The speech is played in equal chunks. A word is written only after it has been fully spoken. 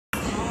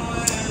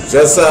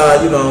Just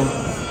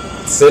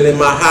sitting in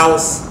my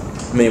house,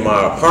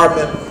 my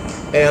apartment,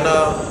 and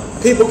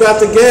people got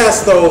the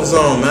gas stoves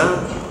on, man.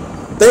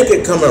 They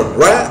could come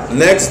right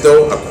next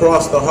door,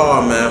 across the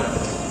hall, man.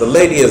 The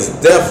lady is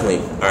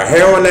definitely a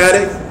heroin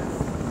addict,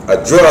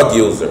 a drug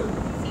user.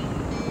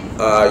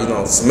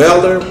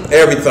 Smell her,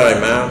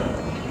 everything, man.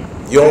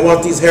 You don't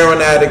want these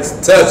heroin addicts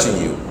touching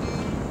you.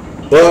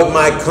 Bug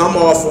might come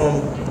off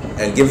them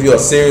and give you a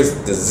serious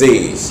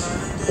disease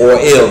or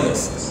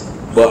illness,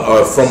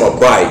 but from a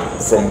bite,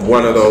 from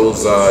one of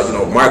those,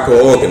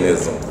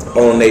 microorganisms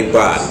on their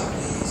body.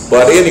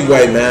 But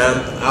anyway,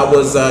 man, I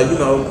was,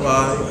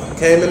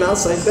 came in, I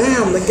was like,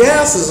 damn, the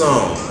gas is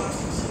on.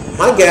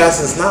 My gas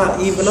is not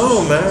even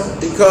on, man,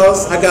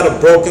 because I got a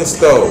broken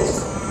stove.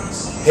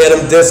 Had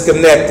them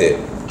disconnected.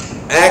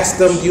 Asked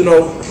them,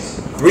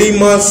 3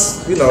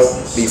 months, 3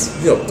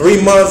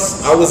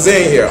 months I was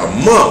in here, a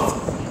month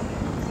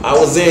I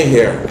was in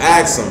here.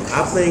 Asked them,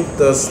 I think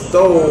the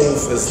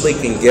stove is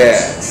leaking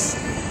gas.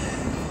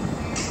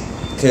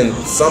 Can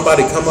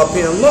somebody come up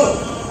here and look?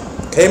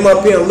 Came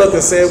up here and looked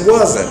and said it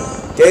wasn't.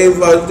 Gave,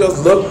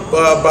 just look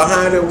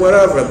behind it,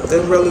 whatever.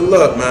 Didn't really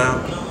look,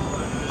 man.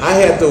 I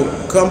had to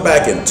come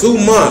back in 2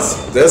 months.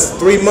 That's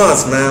 3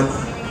 months, man.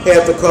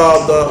 Had to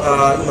call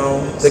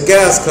the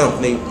gas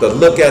company to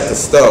look at the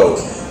stove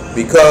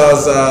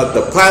because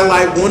the pipe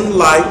light wouldn't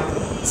light,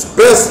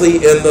 especially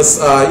in the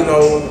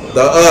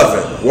the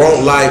oven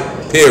won't light.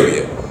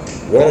 Period.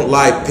 Won't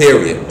light.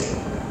 Period.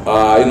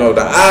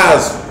 The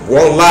eyes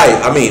won't light.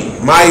 I mean,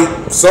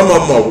 some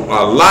of them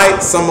are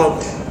light. Some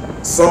of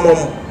them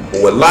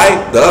would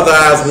light. The other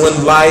eyes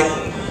wouldn't light,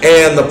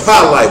 and the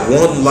pipe light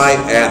wouldn't light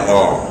at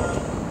all.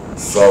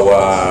 So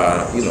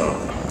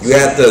you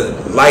have to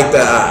light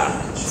the eye.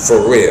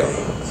 For real.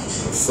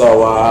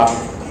 So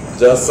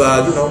just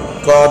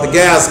called the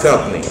gas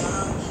company,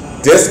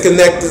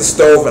 disconnected the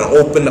stove, and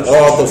opened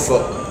all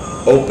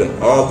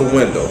the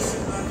windows.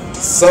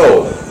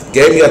 So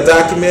gave me a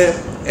document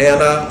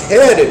and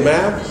had it,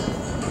 man,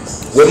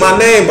 with my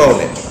name on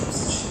it.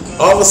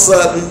 All of a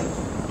sudden,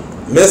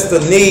 Mr.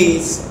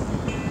 Needs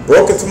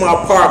broke into my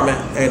apartment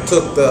and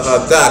took the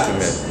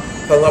document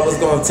because I was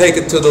going to take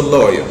it to the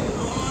lawyer,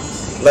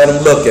 let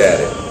him look at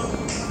it.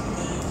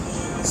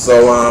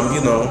 So,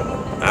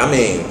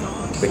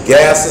 the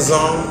gas is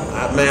on.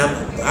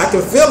 I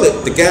can feel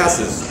it. The gas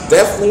is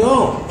definitely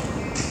on.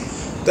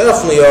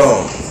 Definitely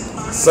on.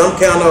 Some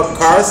kind of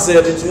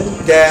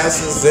carcinogen gas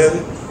is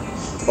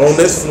on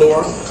this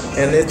floor,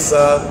 and it's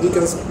you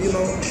can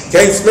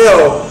can't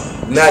smell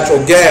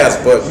natural gas,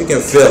 but you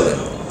can feel it.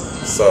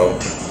 So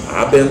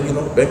I've been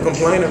been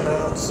complaining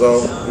now.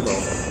 So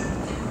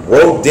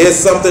did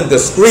something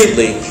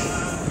discreetly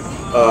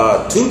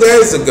 2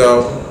 days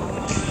ago.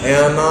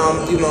 And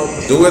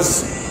do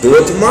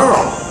it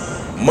tomorrow,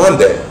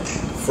 Monday.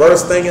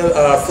 First thing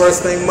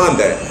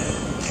Monday.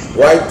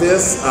 Write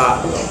this.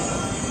 Had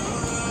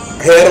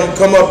them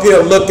come up here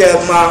and look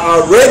at my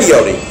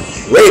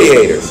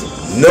radiators.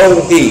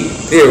 No heat.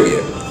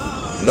 Period.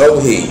 No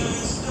heat.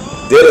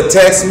 Did a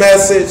text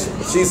message.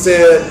 She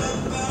said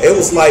it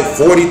was like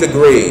 40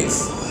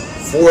 degrees,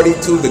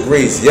 42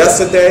 degrees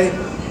yesterday,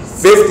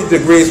 50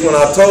 degrees when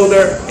I told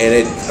her, and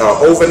it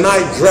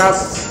overnight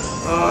dropped.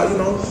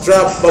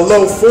 Dropped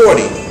below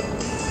 40.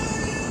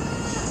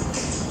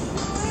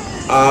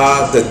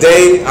 The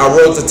day I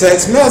wrote the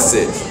text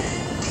message,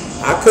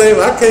 I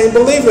can't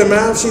believe it,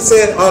 man. She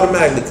said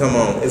automatically come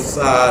on. It's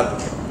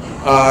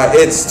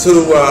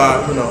too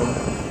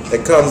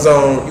it comes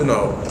on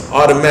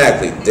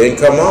automatically. Didn't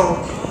come on.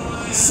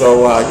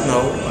 So I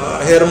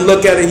had him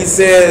look at it. He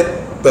said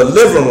the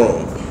living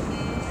room,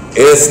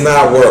 it's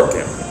not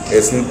working.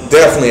 It's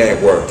definitely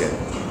ain't working.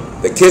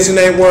 The kitchen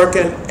ain't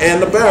working,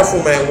 and the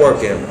bathroom ain't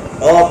working.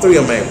 All three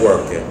of them ain't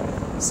working.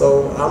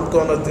 So I'm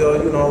gonna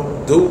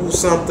do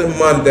something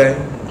Monday,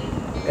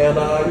 and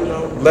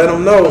let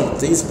them know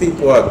these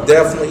people are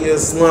definitely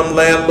slum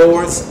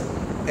landlords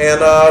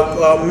and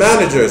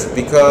managers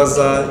because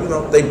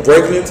they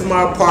breaking into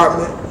my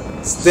apartment,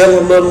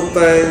 stealing little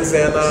things,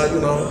 and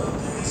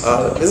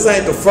this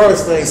ain't the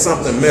first thing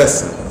something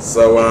missing.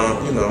 So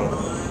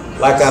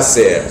like I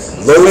said,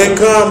 low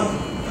income.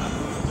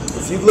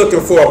 If you're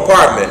looking for an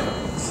apartment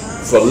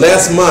for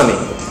less money,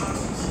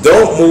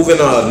 don't move in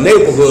a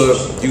neighborhood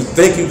you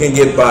think you can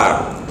get by.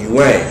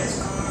 You ain't.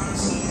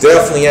 You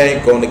definitely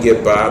ain't going to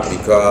get by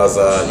because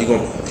you're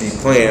going to be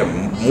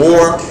paying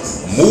more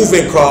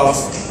moving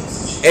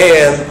costs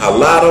and a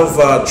lot of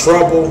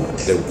trouble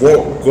to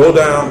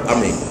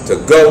to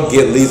go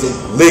get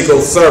legal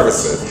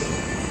services.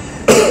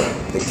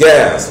 The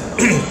gas.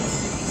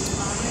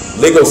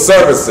 Legal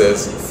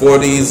services for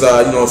these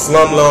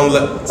slum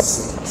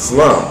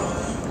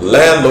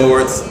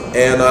landlords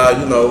and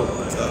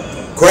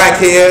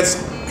crackheads,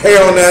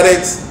 heroin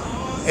addicts,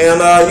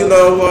 and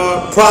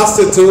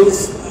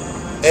prostitutes,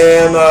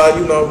 and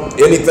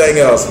anything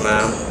else,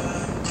 man.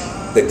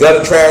 The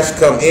gutter trash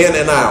come in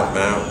and out,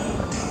 man,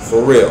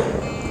 for real.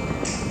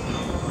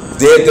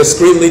 Did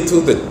discreetly to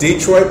the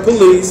Detroit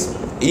police,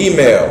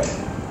 email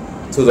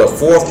to the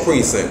 4th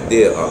precinct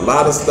did a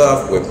lot of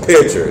stuff with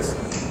pictures,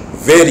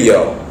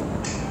 video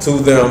to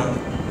them.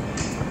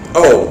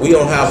 Oh, we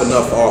don't have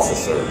enough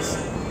officers.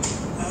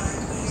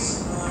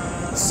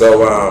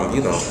 So,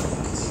 you know,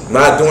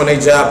 not doing their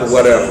job or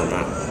whatever,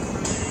 man.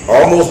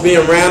 Almost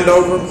being ran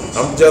over.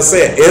 I'm just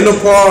saying, in the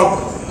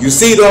park, you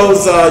see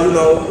those,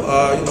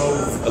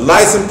 a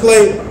license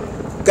plate.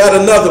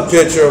 Got another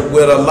picture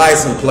with a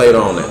license plate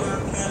on it.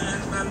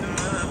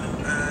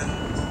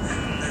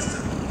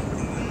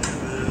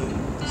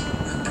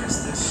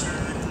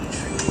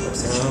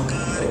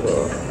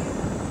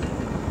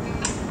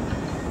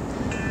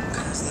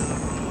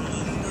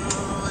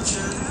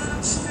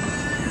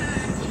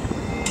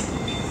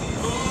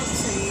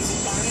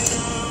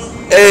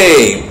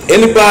 Hey,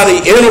 anybody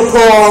in a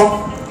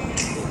car?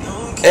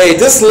 Hey,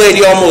 this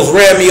lady almost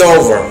ran me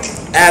over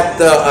at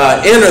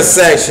the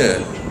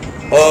intersection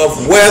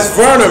of West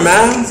Vernon,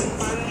 man.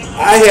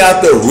 I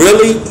had to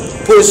really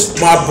push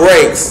my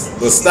brakes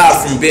to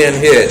stop from being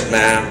hit,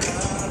 man.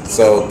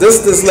 So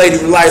this lady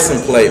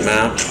license plate,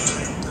 man.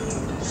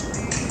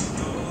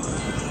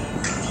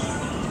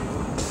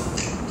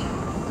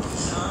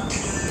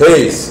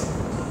 Peace.